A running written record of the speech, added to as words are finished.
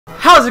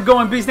How's it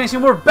going, Beast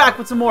Nation? We're back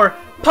with some more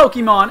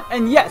Pokemon,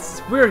 and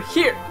yes, we're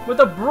here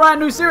with a brand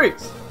new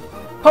series,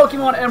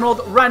 Pokemon Emerald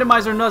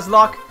Randomizer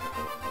Nuzlocke.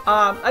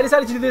 I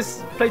decided to do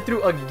this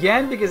playthrough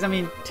again because, I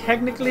mean,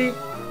 technically,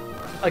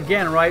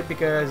 again, right?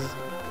 Because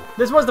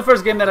this was the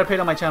first game that I played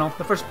on my channel,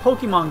 the first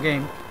Pokemon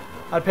game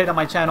I played on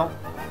my channel,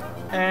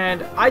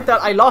 and I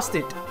thought I lost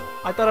it.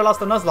 I thought I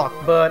lost the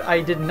Nuzlocke, but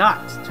I did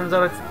not. Turns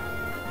out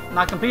it's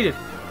not completed.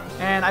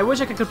 And I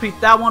wish I could complete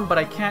that one, but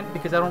I can't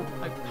because I don't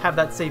have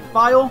that save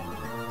file.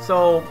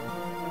 So,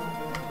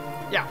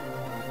 yeah.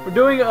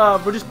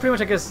 We're just pretty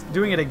much, I guess,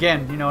 doing it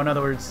again, you know, in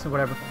other words, or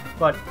whatever.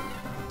 But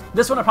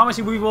this one, I promise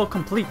you, we will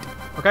complete,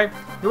 okay?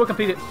 We will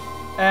complete it.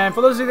 And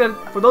for those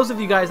of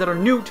you guys that are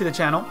new to the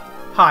channel,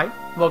 hi,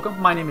 welcome.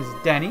 My name is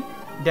Danny,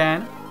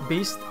 Dan,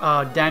 Beast,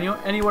 Daniel.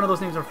 Any one of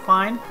those names are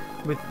fine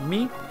with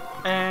me.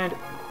 And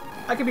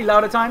I could be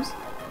loud at times.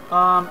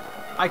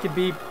 I could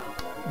be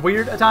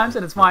weird at times,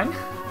 and it's fine.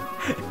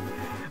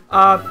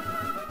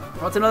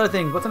 What's another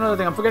thing?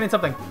 I'm forgetting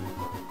something.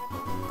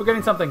 I'm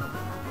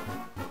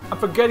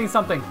forgetting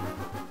something.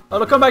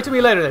 It'll come back to me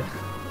later then.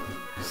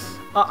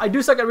 I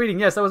do suck at reading.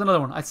 Yes, that was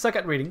another one. I suck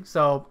at reading,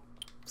 so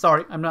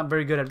sorry. I'm not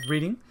very good at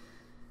reading.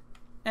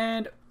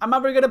 And I'm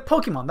not very good at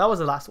Pokemon. That was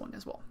the last one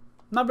as well.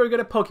 I'm not very good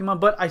at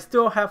Pokemon, but I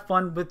still have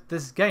fun with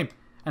this game.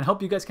 And I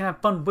hope you guys can have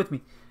fun with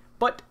me.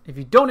 But if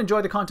you don't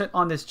enjoy the content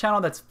on this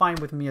channel, that's fine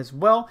with me as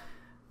well.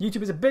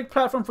 YouTube is a big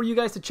platform for you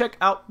guys to check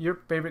out your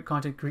favorite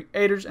content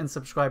creators and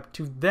subscribe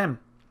to them.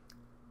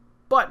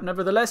 But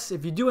nevertheless,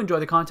 if you do enjoy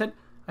the content,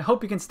 I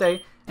hope you can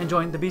stay and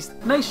join the Beast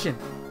Nation.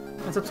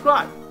 And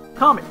subscribe,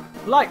 comment,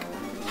 like,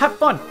 have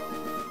fun.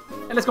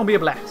 And it's going to be a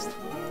blast.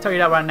 I'll tell you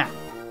that right now.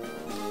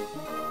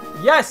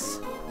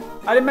 Yes!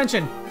 I didn't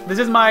mention, this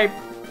is my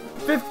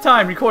 5th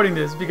time recording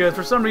this because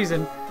for some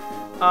reason,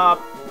 I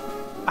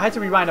had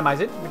to re-randomize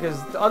it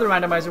because the other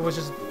randomizer was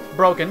just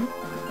broken.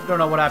 Don't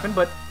know what happened,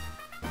 but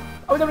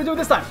I was able to do it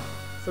this time.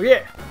 So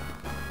yeah.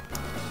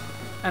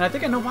 And I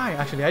think I know why,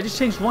 actually. I just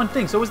changed one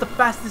thing, so it was the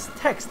fastest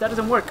text. That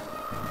doesn't work.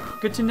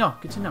 Good to know.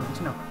 Good to know. Good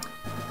to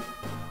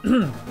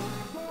know.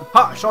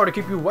 Ha! Sorry to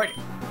keep you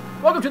waiting.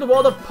 Welcome to the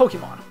world of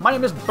Pokemon. My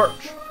name is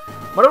Birch,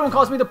 but everyone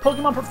calls me the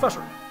Pokemon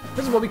Professor.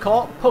 This is what we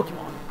call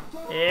Pokemon.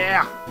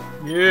 Yeah.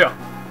 Yeah.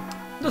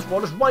 This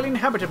world is widely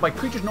inhabited by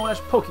creatures known as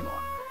Pokemon.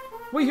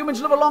 We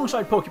humans live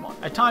alongside Pokemon,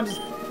 at times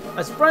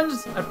as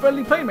friends and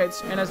friendly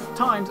playmates, and at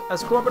times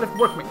as cooperative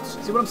workmates.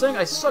 See what I'm saying?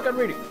 I suck at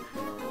reading.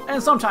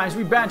 And sometimes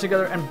we band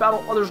together and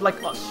battle others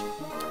like us.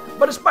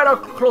 But despite our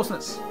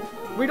closeness,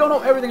 we don't know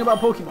everything about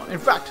Pokemon. In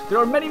fact, there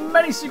are many,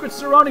 many secrets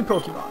surrounding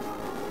Pokemon.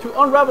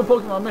 To unravel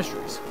Pokemon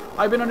mysteries,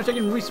 I've been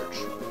undertaking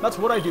research. That's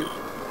what I do.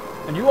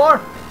 And you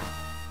are?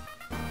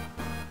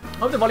 I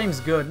hope the volume's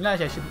good. Nah,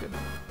 yeah, it should be good.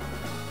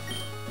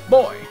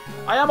 Boy.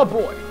 I am a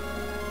boy.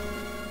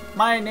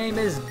 My name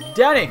is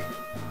Danny.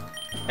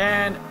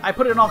 And I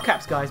put it in all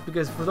caps, guys,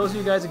 because for those of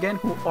you guys, again,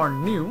 who are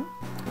new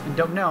and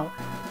don't know,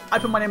 I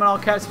put my name in all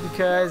caps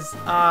because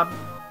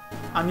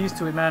I'm used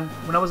to it, man.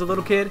 When I was a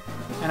little kid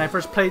and I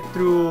first played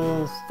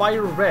through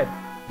Fire Red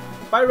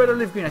or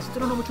Leaf Green, I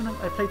still don't know which one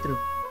I played through.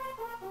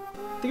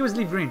 I think it was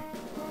Leaf Green.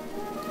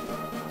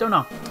 Don't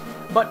know.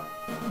 But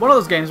one of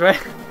those games, right?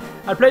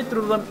 I played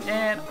through them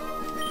and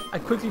I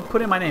quickly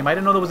put in my name. I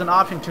didn't know there was an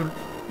option to,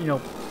 you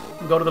know,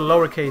 go to the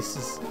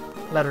lowercase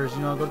letters,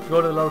 you know,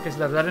 go to the lowercase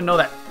letters. I didn't know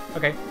that.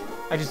 Okay,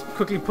 I just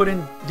quickly put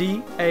in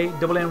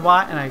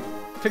D-A-N-N-Y and I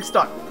click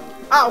start.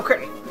 Ah,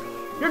 okay.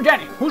 You're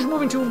Danny, who's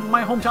moving to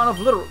my hometown of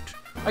Littleroot.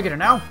 I get it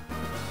now?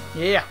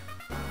 Yeah,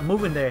 I'm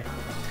moving there.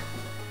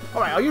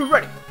 Alright, are you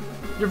ready?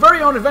 Your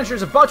very own adventure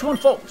is about to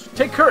unfold.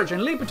 Take courage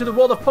and leap into the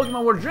world of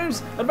Pokemon where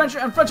dreams, adventure,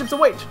 and friendships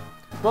await.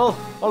 Well,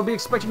 I'll be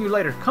expecting you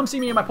later. Come see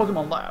me in my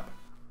Pokemon lab.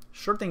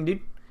 Sure thing,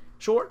 dude.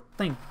 Sure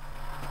thing.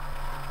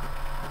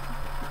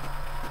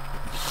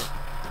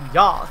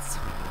 Yas.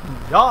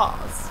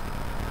 Yas.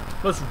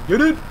 Let's get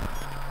it.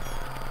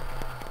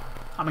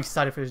 I'm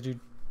excited for this,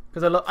 dude.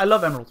 Because I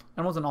love Emerald.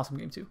 Emerald's an awesome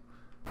game, too.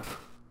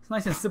 It's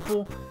nice and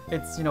simple.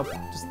 It's, you know,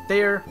 just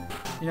there.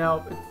 You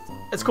know,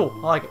 it's cool.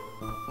 I like it.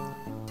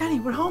 Danny,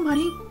 we're home,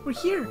 honey. We're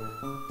here.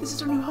 This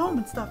is our new home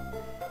and stuff.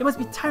 It must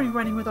be tiring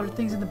riding with all the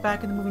things in the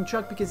back of the moving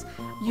truck because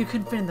you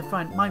couldn't fit in the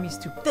front. Mommy's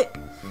too thick.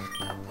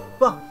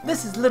 Well,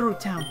 this is Littleroot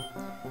Town.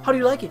 How do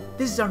you like it?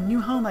 This is our new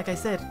home, like I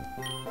said.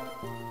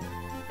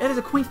 It has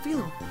a quaint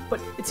feel,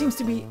 but it seems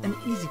to be an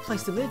easy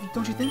place to live,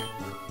 don't you think?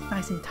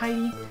 Nice and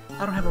tidy.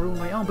 I don't have a room of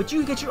my own, but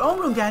you get your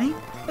own room, Danny.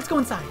 Let's go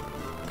inside.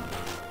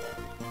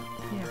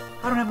 Yeah,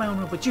 I don't have my own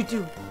room, but you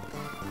do.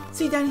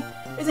 See, Danny,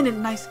 isn't it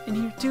nice in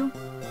here, too?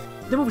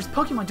 The movers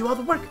Pokemon do all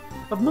the work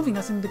of moving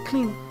us and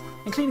cleaning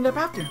up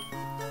after.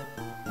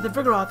 The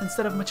Vigoroth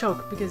instead of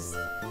Machoke, because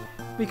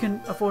we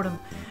couldn't afford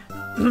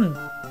them.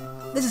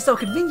 This is so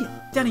convenient.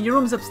 Danny, your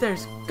room is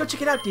upstairs. Go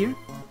check it out, dear.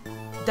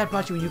 Dad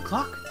brought you a new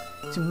clock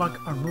to mark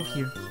our move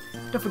here.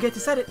 Don't forget to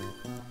set it.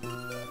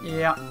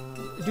 Yeah.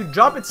 Dude,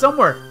 drop it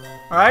somewhere.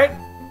 Alright?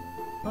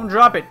 Don't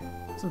drop it.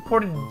 Some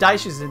important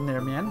dishes in there,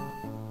 man.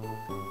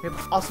 We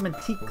have awesome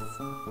antiques.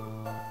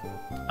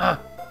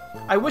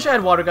 I wish I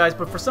had water, guys,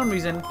 but for some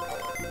reason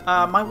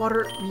My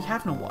water, we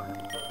have no water.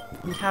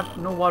 We have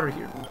no water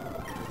here.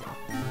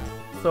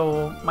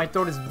 So my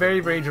throat is very,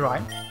 very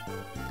dry.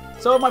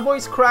 So if my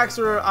voice cracks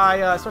or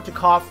I start to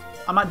cough,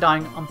 I'm not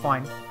dying, I'm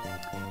fine.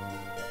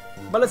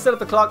 But let's set up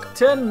the clock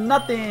to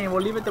nothing.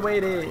 We'll leave it the way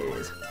it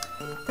is.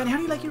 Danny, how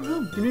do you like your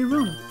room? Your new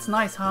room. It's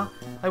nice, huh?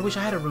 I wish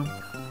I had a room.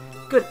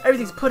 Good,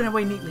 everything's put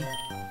away neatly.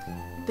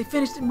 They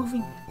finished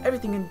moving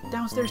everything in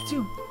downstairs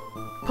too.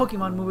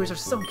 Pokemon movers are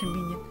so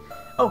convenient.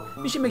 Oh,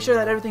 you should make sure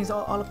that everything's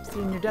all up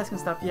in your desk and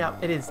stuff. Yeah,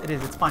 it is.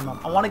 It's fine, Mom.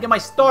 I want to get my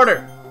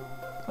starter.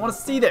 I want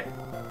to see them.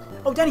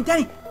 Oh, Danny,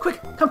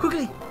 quick, come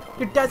quickly.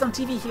 Your dad's on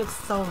TV. He looks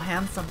so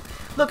handsome.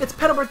 Look, it's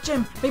Petalburg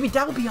Gym. Maybe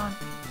Dad will be on.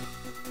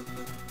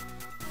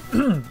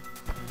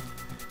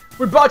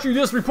 We brought you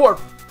this report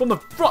from the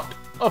front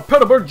of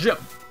Petalburg Gym.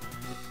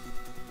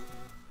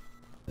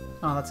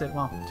 Oh, that's it.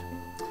 Wow.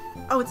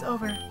 Oh, it's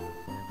over.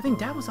 I think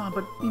Dad was on,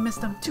 but we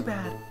missed him. Too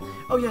bad.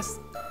 Oh, yes.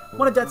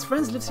 One of Dad's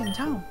friends lives here in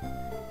town.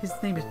 His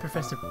name is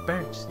Professor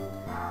Birch.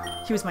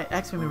 He was my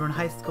ex when we were in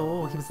high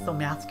school. He was so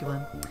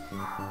masculine.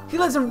 He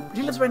lives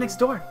right next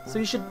door, so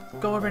you should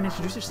go over and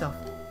introduce yourself.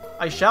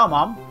 I shall,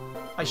 Mom.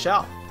 I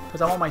shall,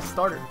 because I want my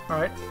starter. All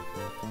right.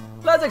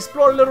 Let's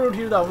explore a little bit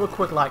here, though, real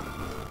quick. Like,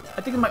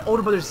 I think my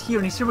older brother's here,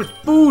 and he's here with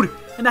food,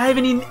 and I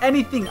haven't eaten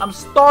anything. I'm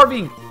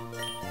starving.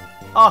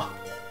 Oh,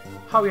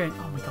 how are we in?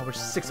 Oh my God, we're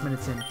 6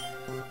 minutes in.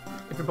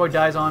 If your boy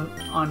dies on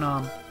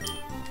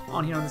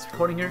here on this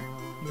recording here,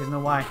 you guys know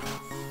why.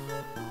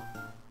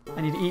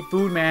 I need to eat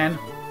food, man.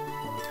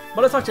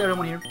 But let's talk to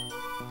everyone here.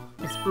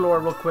 Explore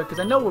real quick, because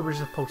I know where we're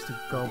supposed to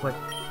go, but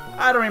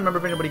I don't remember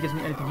if anybody gives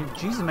me anything here.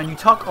 Jesus, man, you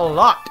talk a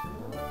lot.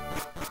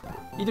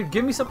 Either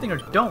give me something or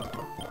don't.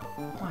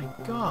 My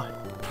God.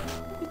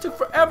 It took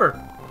forever.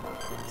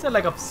 You said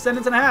like a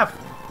sentence and a half.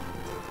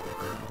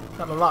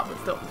 Not a lot, but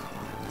still.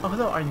 Oh,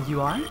 hello, are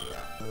you on?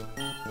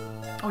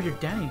 Oh, you're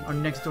Danny, our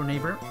next door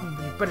neighbor.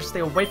 You better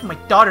stay away from my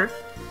daughter.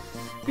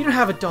 We don't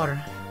have a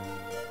daughter.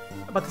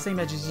 About the same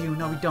age as you.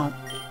 No, we don't.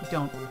 We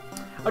don't.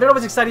 Our daughter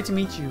was excited to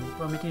meet you.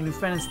 We're making a new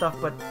friend and stuff,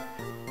 but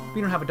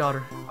we don't have a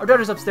daughter. Our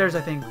daughter's upstairs,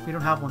 I think. We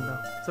don't have one, though.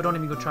 So don't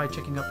even go try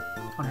checking up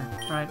on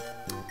her, alright?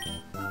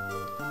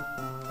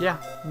 Yeah.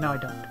 No, I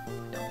don't.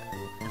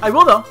 I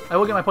will, though. I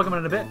will get my Pokemon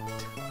in a bit.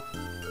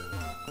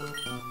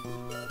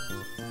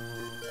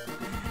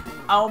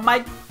 Oh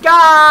my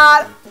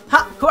God!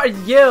 Huh? Who are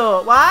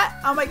you? What?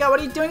 Oh my God, what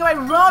are you doing in my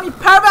room, you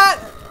pervert?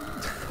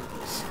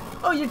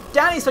 Oh, you're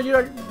Danny, so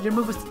your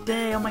move was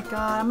today. Oh my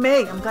God, I'm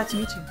May. I'm glad to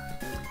meet you.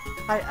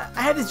 I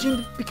had this dream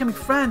of becoming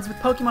friends with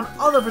Pokemon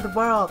all over the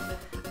world.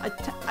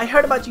 I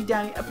heard about you,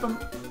 Danny, from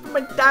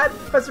my dad,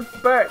 Professor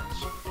Birch.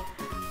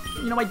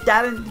 You know, my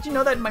dad, and did you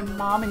know that my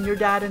mom and your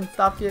dad and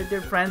stuff,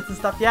 they're friends and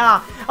stuff?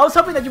 Yeah, I was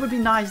hoping that you would be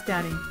nice,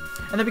 Danny,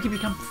 and then we could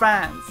become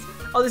friends.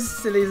 Oh, this is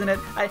silly, isn't it?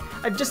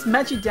 I've just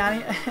met you,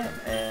 Danny.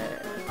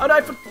 Oh no,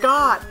 I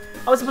forgot.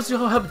 I was supposed to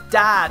go help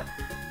Dad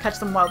catch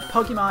some wild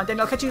Pokemon.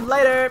 Danny, I'll catch you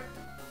later.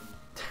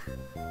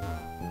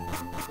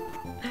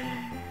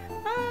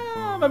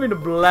 I'm having a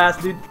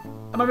blast, dude.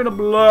 I'm having a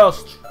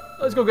blast.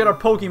 Let's go get our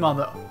Pokemon,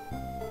 though.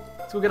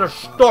 Let's go get our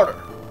starter.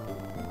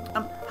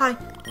 Hi.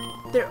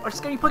 There are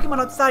scary Pokemon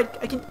outside.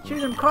 I can hear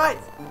them cries.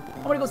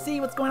 I want to go see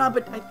what's going on,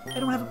 but I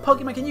don't have a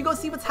Pokemon. Can you go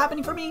see what's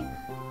happening for me?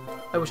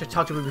 I wish I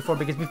talked to her before,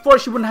 because before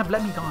she wouldn't have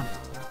let me gone.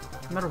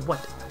 No matter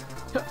what.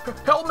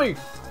 Help me!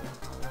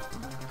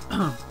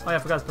 Oh yeah, I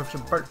forgot it's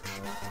Professor Birch.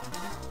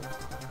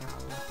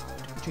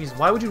 Jeez,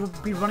 why would you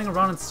be running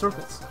around in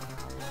circles?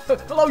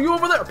 Hello, you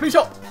over there! Please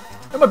help!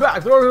 In my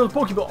bag, there are little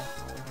Pokeball.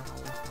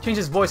 Change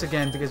his voice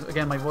again, because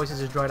again my voice is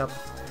just dried up.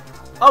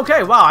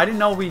 Okay, wow, I didn't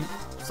know we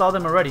saw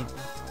them already.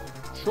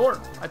 Sure.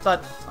 I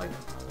thought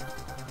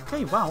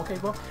okay, wow, okay,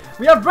 well.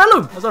 We have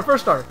Breloom as our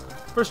first starter.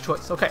 First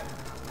choice, okay.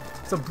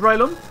 So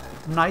Breloom,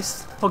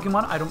 nice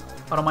Pokemon. I don't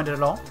mind it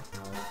at all.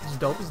 It's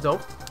dope, it's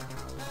dope.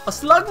 A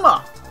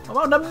Slugma!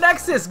 How about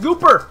Nexus?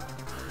 Gooper!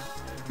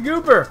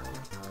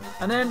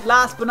 And then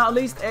last but not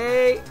least,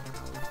 a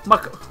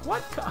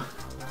what?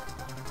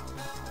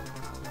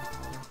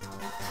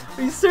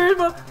 Are you serious,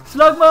 man?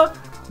 Slugma,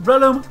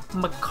 Breloom,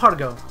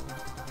 Macargo.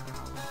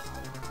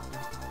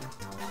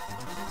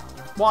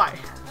 Why?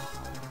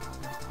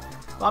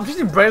 Well, I'm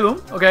choosing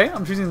Breloom. Okay,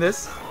 I'm choosing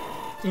this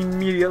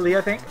immediately,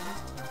 I think.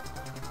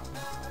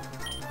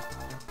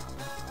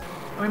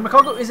 I mean,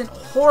 Macargo isn't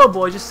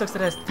horrible. It just sucks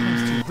that it has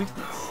 ×2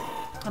 weakness.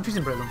 I'm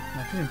choosing Breloom.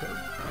 I'm choosing Breloom.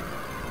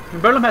 I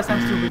mean, Breloom has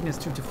 ×2 weakness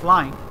to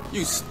flying.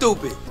 You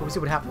stupid. So we'll see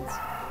what happens.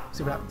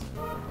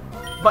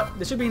 But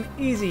this should be an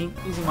easy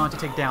mon to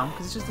take down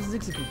because it's just a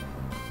Zigzagoon.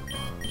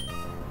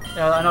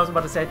 Yeah, I know I was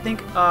about to say. I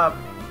think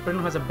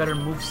Breloom has a better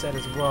moveset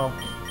as well.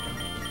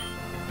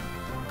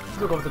 Let's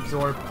go with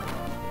Absorb.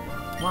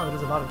 Wow, that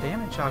does a lot of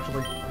damage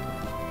actually.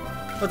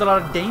 That's a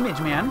lot of damage,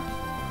 man.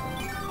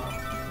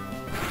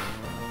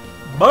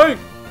 Bang!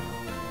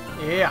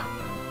 Yeah.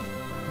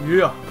 We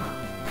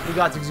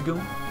got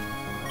Zigzagoon.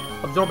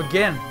 Absorb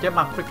again. Get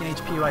my freaking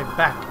HP right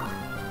back.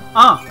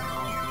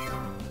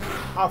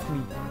 Off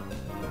me.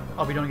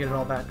 Oh, we don't get it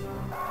all back.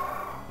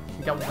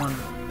 We got one.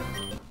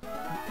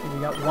 We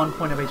got 1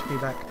 point of HP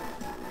back.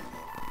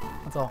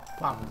 That's all.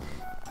 Wow.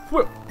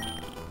 Whew.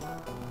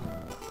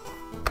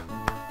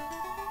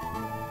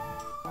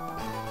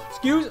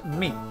 Excuse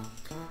me.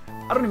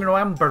 I don't even know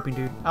why I'm burping,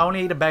 dude. I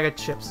only ate a bag of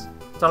chips.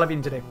 That's all I've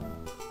eaten today.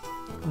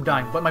 I'm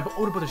dying, but my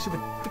older brother's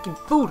stupid freaking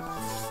food.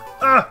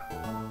 Ugh.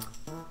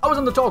 I was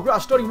on the tall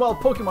grass studying wild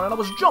Pokemon and I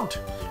was jumped.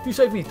 You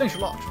saved me. Thanks a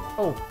lot.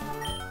 Oh.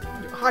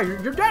 Hi,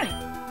 you're Danny.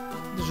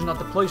 This is not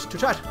the place to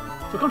chat.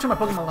 So come to my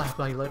Pokemon lab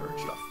later and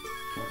stuff.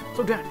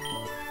 So Danny,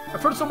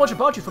 I've heard so much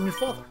about you from your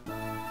father.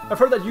 I've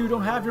heard that you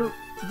don't have your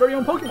very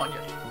own Pokemon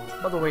yet.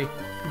 By the way,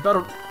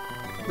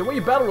 the way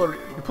you battled,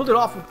 you pulled it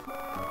off with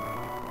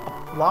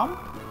a plum?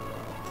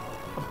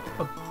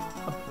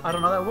 I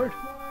don't know that word.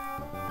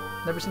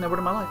 Never seen that word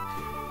in my life.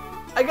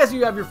 I guess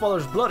you have your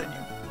father's blood in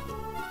you.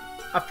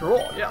 After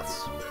all,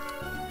 yes.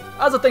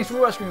 As a thanks for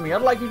rescuing me,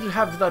 I'd like you to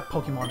have that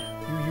Pokemon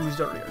you used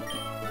earlier.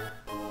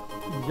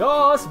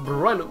 Yes,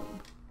 Breloom.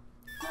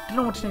 I don't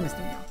know what your name is,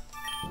 do you?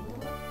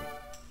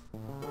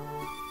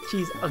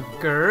 She's a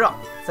girl.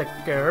 It's a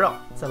girl.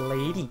 It's a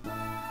lady.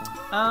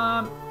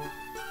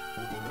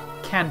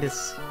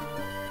 Candice.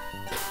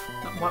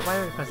 Why do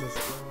I press this?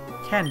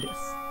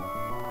 Candice.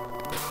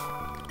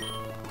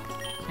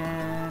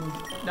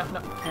 Candice?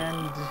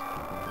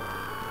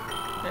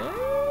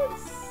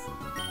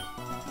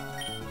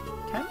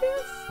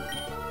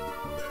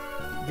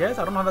 Yes,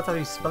 I don't know if that's how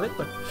you spell it,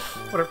 but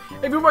whatever.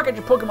 If you work at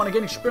your Pokemon and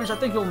gain experience, I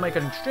think you'll make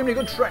an extremely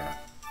good trainer.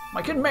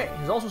 My kid May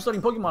is also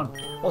studying Pokemon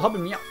while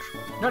helping me out.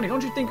 Danny,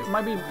 don't you think it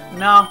might be...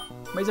 No,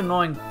 May's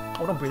annoying.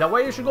 Oh, don't be that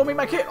way. You should go meet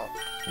my kid. Oh,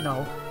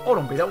 no. Oh,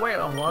 don't be that way.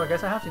 Oh, well, I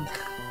guess I have to.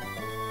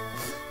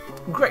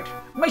 Great.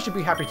 May should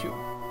be happy too.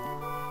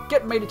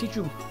 Get May to teach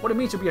you what it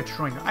means to be a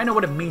trainer. I know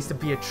what it means to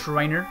be a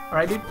trainer.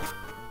 Alright, dude?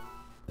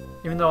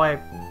 Even though I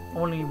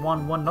only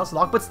won one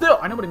Nuzlocke, but still,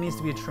 I know what it means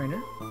to be a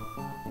trainer.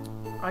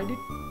 Alright, dude?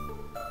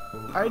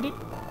 Alright, dude?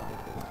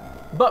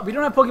 But we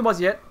don't have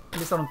Pokeballs yet. At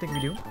least I don't think we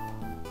do.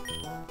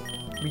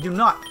 We do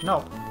not.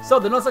 No. So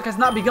the Nuzlocke has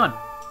not begun.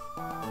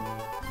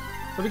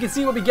 So we can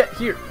see what we get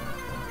here.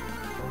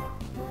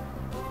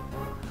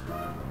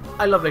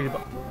 I love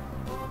Ladybug.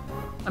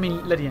 I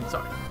mean, Ledian,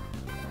 sorry.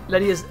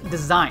 Ledia's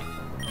design.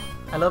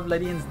 I love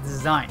Ledian's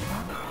design.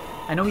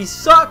 I know he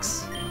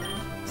sucks,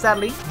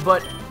 sadly,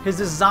 but his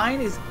design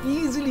is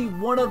easily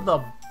one of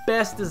the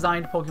best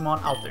designed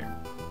Pokemon out there.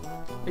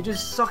 It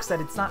just sucks that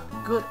it's not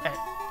good at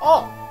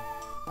all.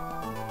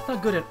 It's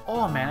not good at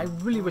all, man. I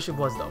really wish it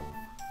was, though.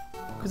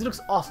 Because it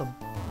looks awesome.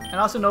 And I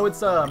also know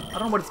it's, I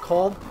don't know what it's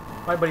called,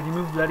 right? But if you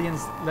move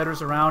Ledian's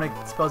letters around, it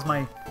spells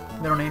my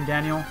middle name,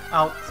 Daniel,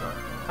 out. So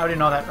I already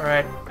know that,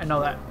 alright? I know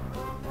that.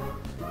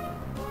 Oh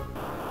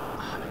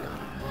my god.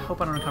 I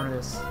hope I don't encounter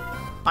this.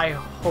 I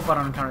hope I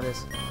don't encounter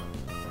this.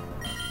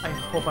 I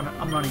hope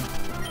I'm running.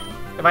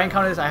 If I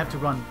encounter this, I have to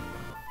run.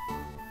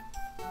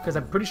 Because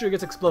I'm pretty sure it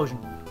gets explosion.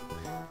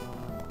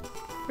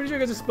 Pretty sure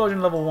it gets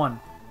explosion level 1.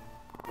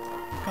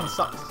 Kind of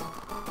sucks.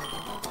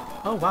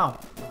 Oh, wow.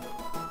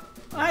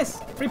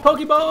 Nice! Free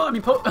Pokeball! I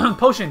mean,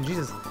 potion!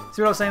 Jesus.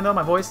 See what I was saying, though?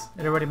 My voice?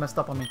 It already messed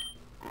up on me.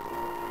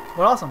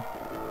 But awesome.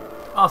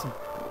 Awesome.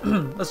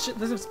 Let's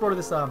explore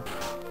this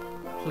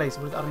place.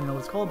 I don't even know what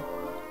it's called.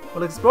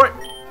 Well, let's explore it.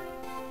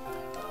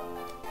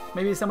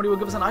 Maybe somebody will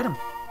give us an item.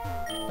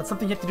 That's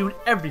something you have to do in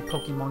every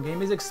Pokemon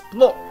game, is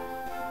explore.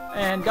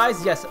 And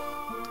guys, yes,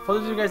 for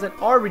those of you guys that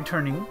are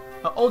returning,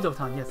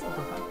 Odotan, yes,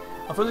 Odotan.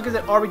 For those guys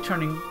that are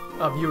returning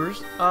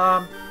viewers,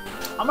 I'm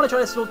gonna try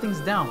to slow things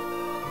down.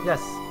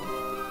 Yes,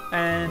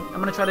 and I'm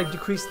gonna try to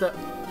decrease the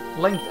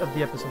length of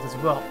the episodes as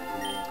well.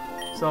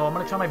 So I'm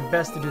gonna try my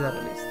best to do that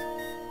at least.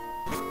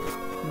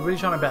 I'm really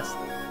try my best.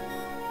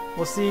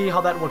 We'll see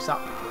how that works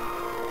out.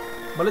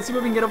 But let's see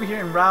what we can get over here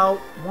in Route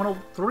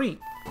 103.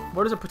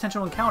 What is a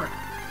potential encounter?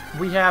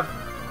 We have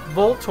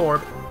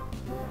Voltorb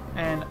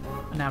and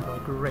an Abro.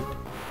 Great.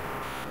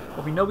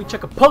 But we know we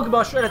check a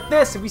Pokeball straight at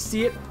this if we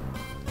see it.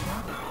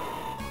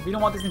 We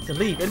don't want this thing to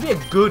leave. It'd be a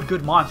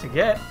good MONS to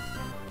get.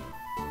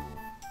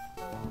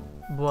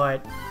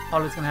 But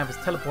all it's gonna have is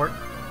teleport.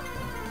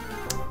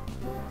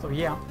 So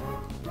yeah.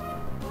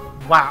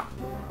 Wow.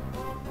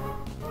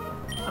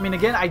 I mean,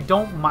 again, I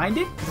don't mind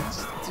it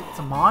because it's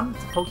a Mon,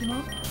 it's a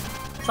Pokemon.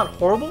 It's not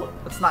horrible.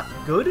 It's not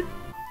good.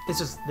 It's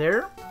just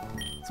there.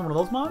 It's one of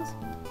those Mons.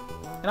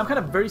 And I'm kind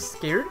of very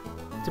scared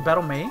to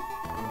battle May.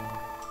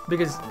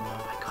 Because,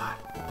 oh my god.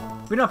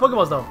 We don't have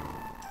Pokeballs though.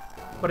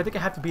 But I think I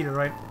have to beat her,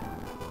 right?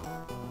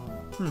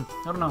 I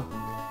don't know.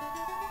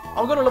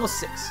 I'll go to level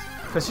 6.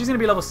 Because she's going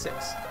to be level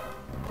 6.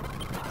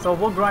 So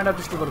we'll grind up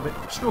just a little bit.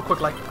 Just do a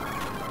quick like.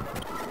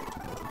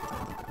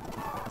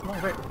 Oh,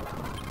 great.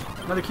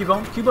 Another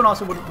Cubone. Cubone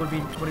also wouldn't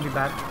be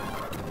bad.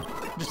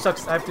 Just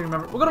sucks. I have to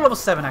remember. We'll go to level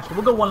 7 actually.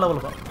 We'll go one level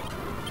above.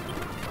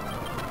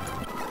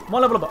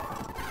 One level above.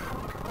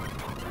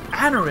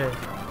 Anorid.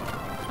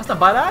 That's not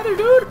bad either,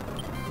 dude.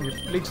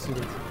 Leech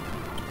Seed.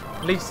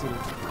 Leech Seed.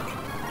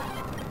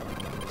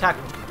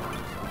 Tackle.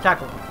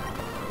 Tackle.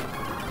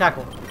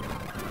 Tackle.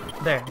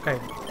 There. Okay.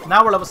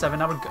 Now we're level 7.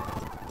 Now we're good.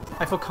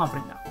 I feel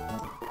confident now.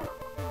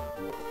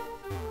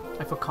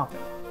 I feel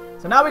confident.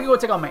 So now we can go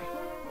take on May.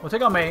 We'll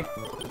take on May.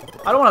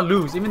 I don't want to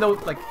lose, even though,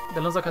 like,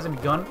 the Nuzlocke hasn't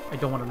begun, I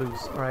don't want to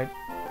lose, alright?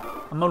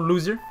 I'm no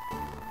loser.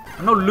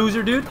 I'm no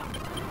loser, dude.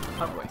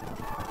 Oh, wait.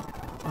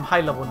 I'm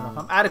high level enough.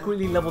 I'm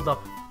adequately leveled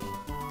up.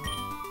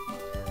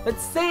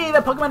 Let's see, the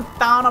Pokemon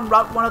found on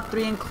Route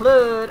 103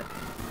 include...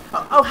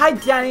 Oh, hi,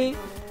 Danny.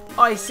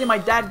 Oh, I see my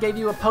dad gave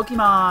you a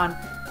Pokemon.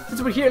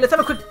 Since we're here, let's have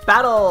a quick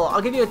battle.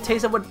 I'll give you a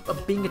taste of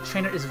what being a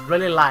trainer is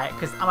really like,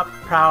 because I'm a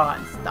pro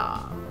and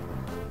stuff.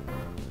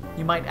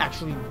 You might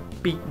actually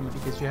beat me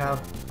because you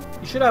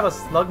should have a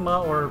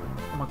Slugma or a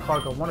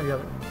Macargo, one or the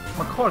other.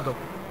 Macargo.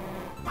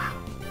 Wow.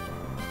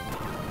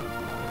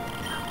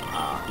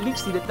 Leech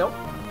Seed it though.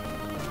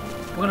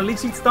 We're gonna Leech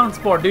Seed Stun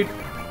Spore, dude.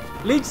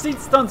 Leech Seed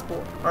Stun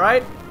Spore,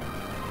 alright?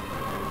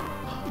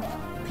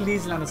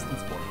 Please land a Stun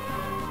Spore.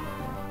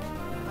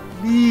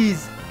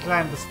 Please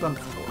land the Stun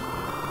Spore.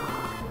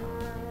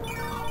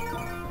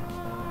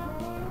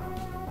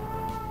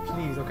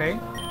 Please, okay?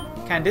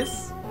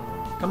 Candice,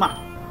 come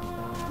on.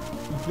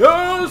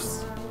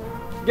 Yes!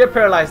 Get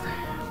paralyzed.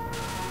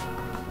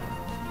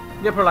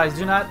 Get paralyzed.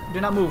 Do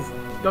not move.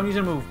 Don't use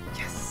your move.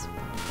 Yes.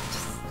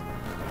 Yes.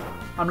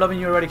 I'm loving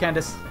you already,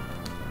 Candice.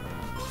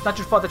 It's not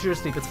your fault that you're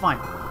asleep. It's fine.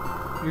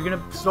 You're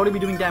gonna slowly be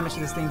doing damage to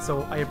this thing,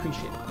 so I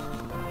appreciate it.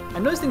 I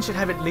know this thing should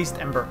have at least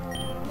Ember,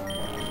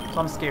 so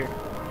I'm scared.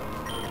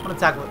 I'm gonna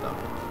tackle it though.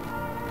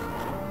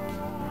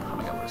 Oh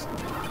my god, where's it?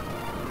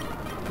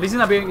 At least he's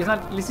not being.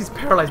 At least he's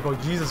paralyzed, bro.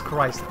 Jesus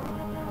Christ.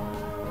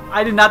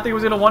 I did not think it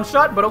was gonna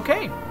one-shot, but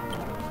okay.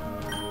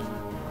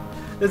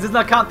 This does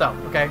not count though,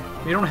 okay?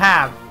 We don't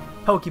have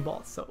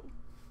Pokeballs, so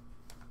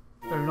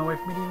there's no way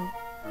for me to even...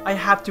 I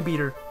have to beat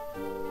her.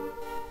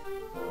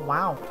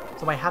 Wow.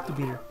 So I have to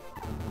beat her.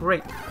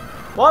 Great.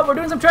 Well, we're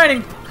doing some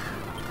training.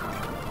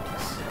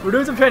 We're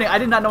doing some training. I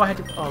did not know I had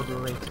to... Oh,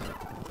 great.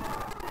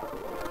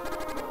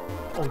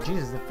 Oh,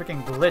 Jesus. It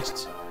freaking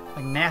glitched.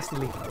 Like,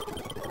 nastily.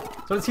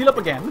 So let's heal up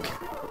again.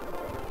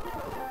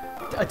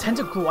 A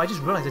Tentacruel. I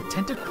just realized a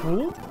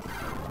Tentacruel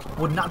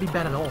would not be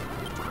bad at all.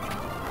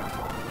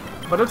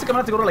 But it looks like I'm gonna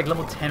have to go to like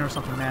level 10 or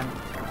something, man.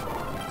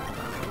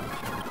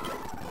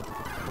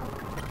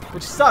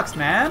 Which sucks,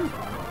 man.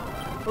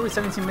 We're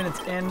 17 minutes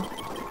in.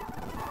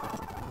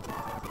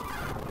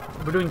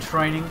 We're doing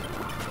training.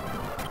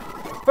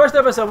 First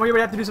episode, we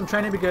have to do some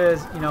training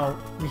because, you know,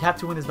 we have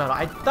to win this battle.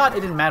 I thought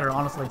it didn't matter,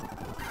 honestly.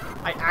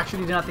 I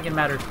actually did not think it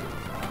mattered.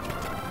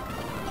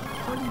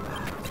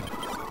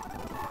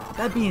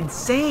 That'd be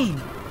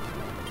insane.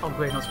 Oh,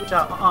 great. No, switch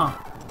out.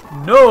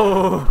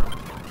 No.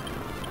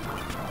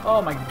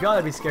 Oh my god,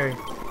 that'd be scary.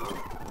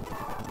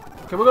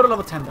 Okay, we'll go to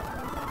level 10 though.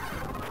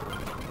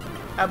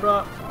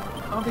 Abra,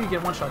 I don't think you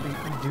get one shot, but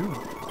you do.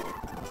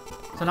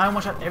 So now I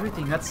one shot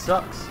everything. That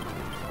sucks.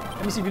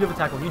 Let me see if you level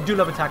tackle. You do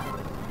level tackle,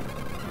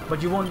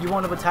 but you won't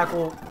level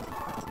tackle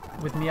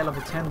with me at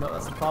level 10 though.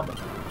 That's the problem.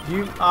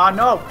 You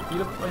no. You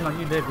live. Oh, no,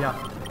 you live. Yeah.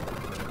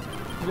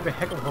 You live a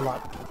heck of a whole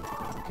lot.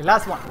 Okay,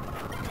 last one.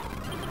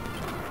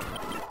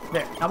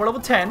 There. Now we're level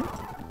 10.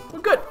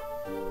 We're good.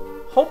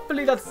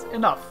 Hopefully that's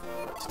enough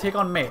to take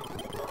on May.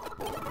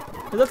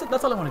 That's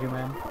all I want to do,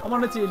 man. I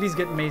wanted to at least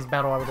get May's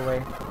battle out of the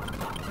way.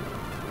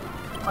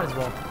 Might as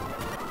well.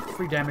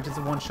 Free damage. It's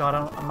a one shot.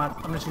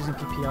 I'm just using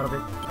PP out of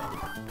it.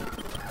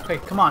 Okay,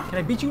 come on. Can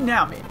I beat you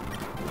now, May?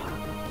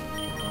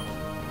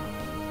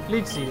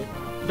 Leech Seed it.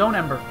 Don't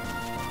Ember.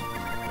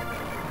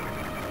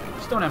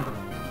 Just don't Ember.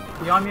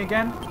 You on me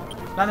again?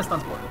 Land a Stun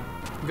Spore.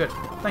 Good.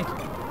 Thank you.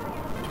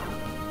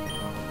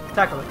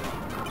 Tackle it.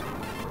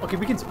 Okay,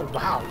 we can... Oh,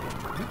 wow.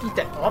 We eat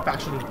that up,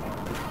 actually.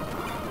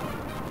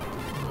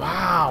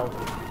 Wow.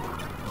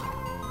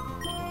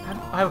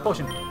 I have a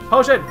potion.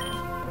 Potion!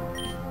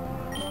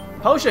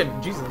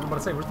 Potion! Jesus, I'm about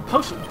to say, where's the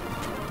potion?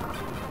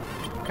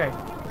 Okay,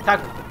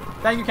 tackle.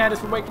 Thank you, Candice,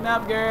 for waking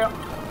up, girl.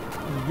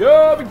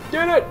 Yeah, we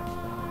did it!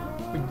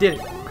 We did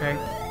it, okay?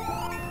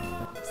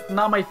 It's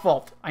not my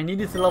fault. I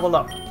needed to level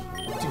up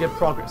to get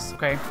progress,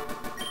 okay?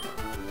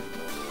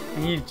 I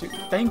needed to.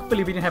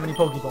 Thankfully, we didn't have any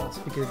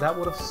Pokeballs, because that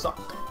would have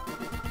sucked.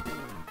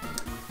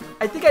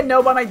 I think I know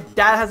why my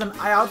dad has an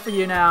eye out for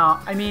you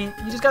now. I mean,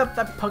 you just got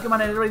that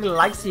Pokemon and it really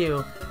likes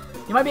you.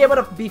 You might be able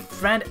to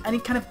befriend any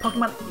kind of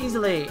Pokemon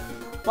easily.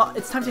 Well,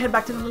 it's time to head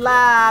back to the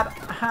lab.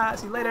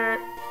 See you later.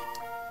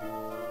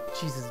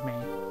 Jesus,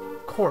 man.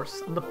 Of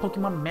course, I'm the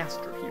Pokemon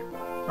master here.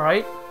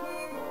 Alright?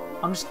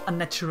 I'm just a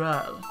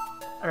natural.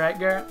 Alright,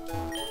 girl?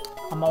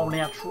 I'm all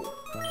natural.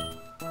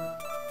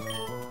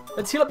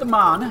 Let's heal up the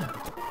Mon.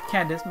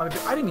 Candice, I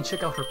didn't even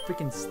check out her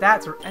freaking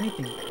stats or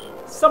anything.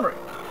 Summary.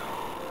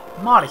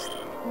 Modesty.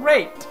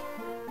 Great.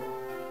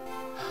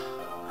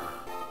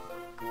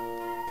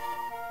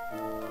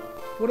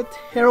 What a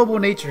terrible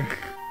nature.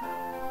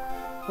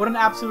 What an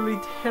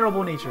absolutely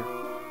terrible nature.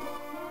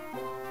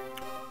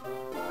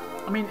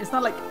 I mean, it's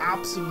not like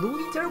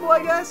absolutely terrible,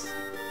 I guess,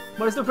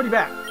 but it's still pretty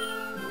bad.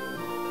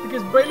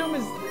 Because Breloom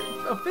is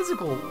a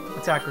physical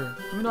attacker.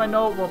 Even though I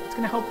know, well, it's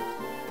gonna help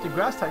the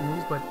grass type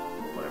moves, but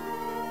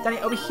whatever. Danny,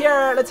 over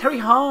here. Let's hurry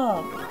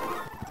home.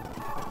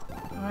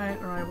 Alright,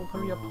 we'll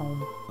hurry up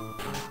home.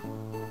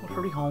 We'll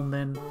hurry home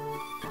then.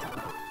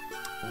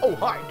 Oh,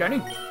 hi,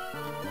 Danny.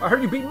 I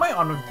heard you beat my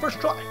on the first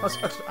try.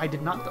 Actually, I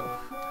did not, though.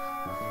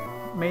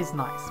 May's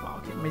nice.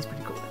 Wow, okay, May's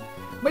pretty cool.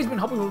 May's been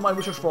helping me with my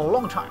research for a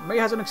long time. May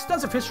has an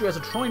extensive history as a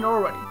trainer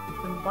already.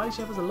 Then why does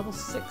she have as a level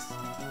 6?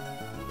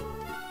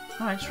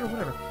 Alright, sure,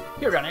 whatever.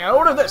 Here, Danny, I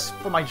ordered this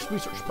for my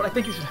research, but I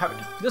think you should have it.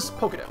 This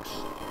Pokédex.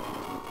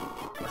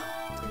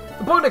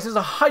 The Pokédex is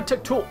a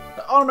high-tech tool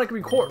that automatically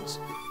records.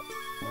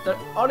 That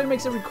automatically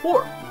makes a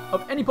record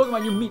of any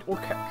Pokemon you meet or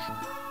catch.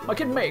 My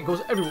kid May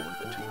goes everywhere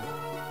with it.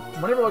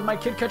 Whenever my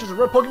kid catches a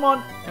rare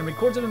Pokemon and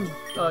records it in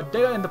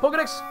data in the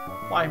Pokédex,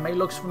 why, May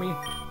looks for me.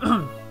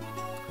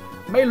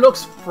 May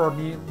looks for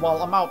me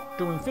while I'm out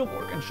doing field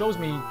work and shows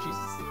me.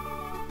 Jesus.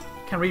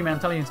 Can't read, man, I'm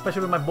telling you,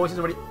 especially when my voice is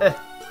already.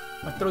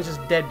 My throat is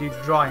just dead, dude.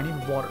 Dry. I need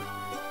water.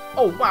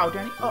 Oh, wow,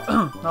 Danny.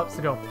 Oh, no, it's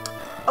to go.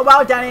 Oh,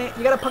 wow, Danny.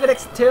 You got a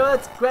Pokédex too?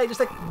 That's great. Just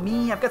like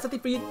me. I've got something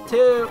for you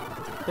too.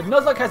 The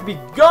Nuzlocke has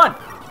begun.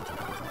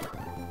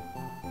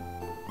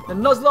 The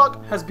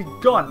Nuzlocke has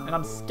begun. And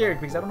I'm scared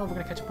because I don't know if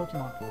we're going to catch a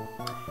Pokemon.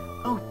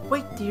 Oh,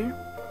 wait, dear.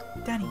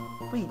 Danny,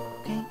 wait,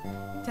 okay?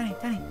 Danny.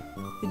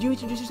 Did you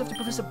introduce yourself to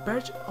Professor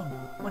Birch? Oh,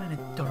 what an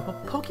adorable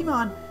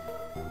Pokemon.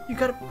 You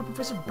got a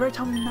Professor Birch.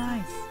 How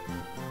nice.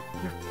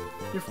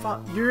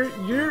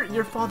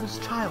 Your father's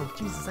child.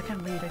 Jesus, I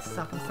can't read. I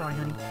suck. I'm sorry,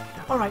 honey.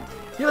 Alright,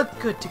 you look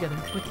good together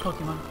with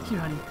Pokemon. Here,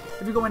 honey.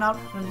 If you're going out,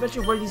 I bet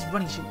you wear these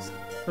running shoes.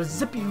 They'll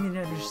zip you in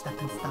every step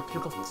and stuff.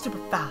 You'll go super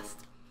fast.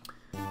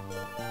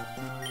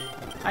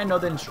 I know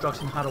the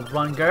instructions how to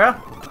run, girl.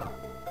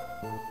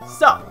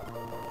 So,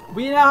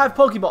 we now have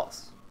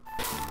Pokeballs.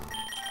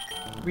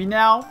 We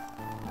now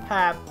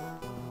have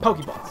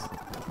Pokeballs.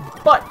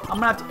 But, I'm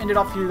gonna have to end it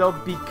off here though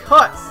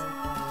because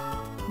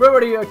we're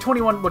already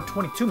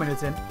 22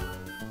 minutes in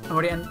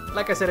already, and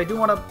like I said, I do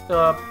want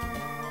to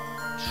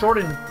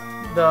shorten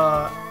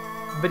the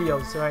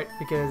videos, right?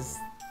 Because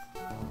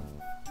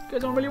you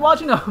guys aren't really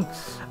watching them,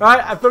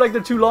 right? I feel like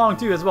they're too long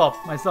too, as well,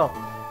 myself.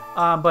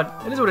 But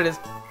it is what it is.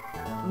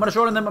 I'm gonna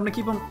shorten them. I'm gonna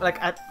keep them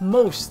like at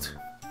most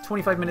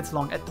 25 minutes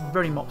long, at the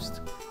very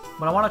most.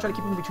 But I want to try to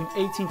keep them between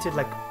 18 to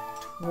like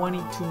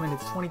 22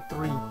 minutes,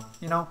 23.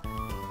 You know,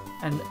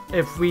 and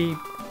if we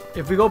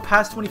go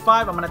past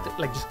 25, I'm gonna have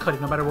to like just cut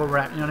it no matter where we're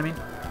at, you know what I mean?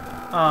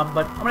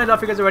 But I'm gonna head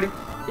off. You guys are ready.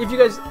 If you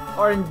guys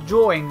are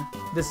enjoying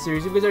this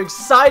series, if you guys are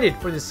excited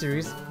for this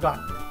series, God,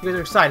 you guys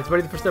are excited. It's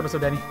already the first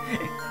episode, Danny.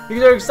 You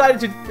guys are excited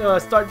to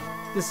start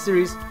this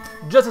series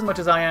just as much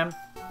as I am.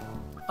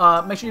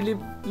 Make sure you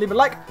leave a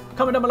like,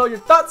 comment down below your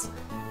thoughts,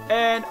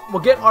 and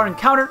we'll get our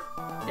encounter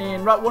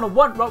in Route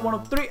 101, Route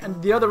 103,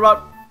 and the other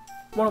Route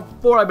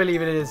 104, I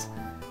believe it is.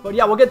 But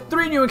yeah, we'll get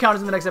 3 new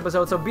encounters in the next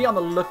episode, so be on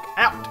the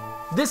lookout.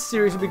 This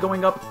series will be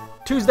going up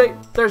Tuesday,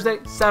 Thursday,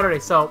 Saturday.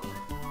 So,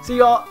 see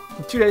y'all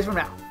in 2 days from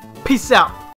now. Peace out.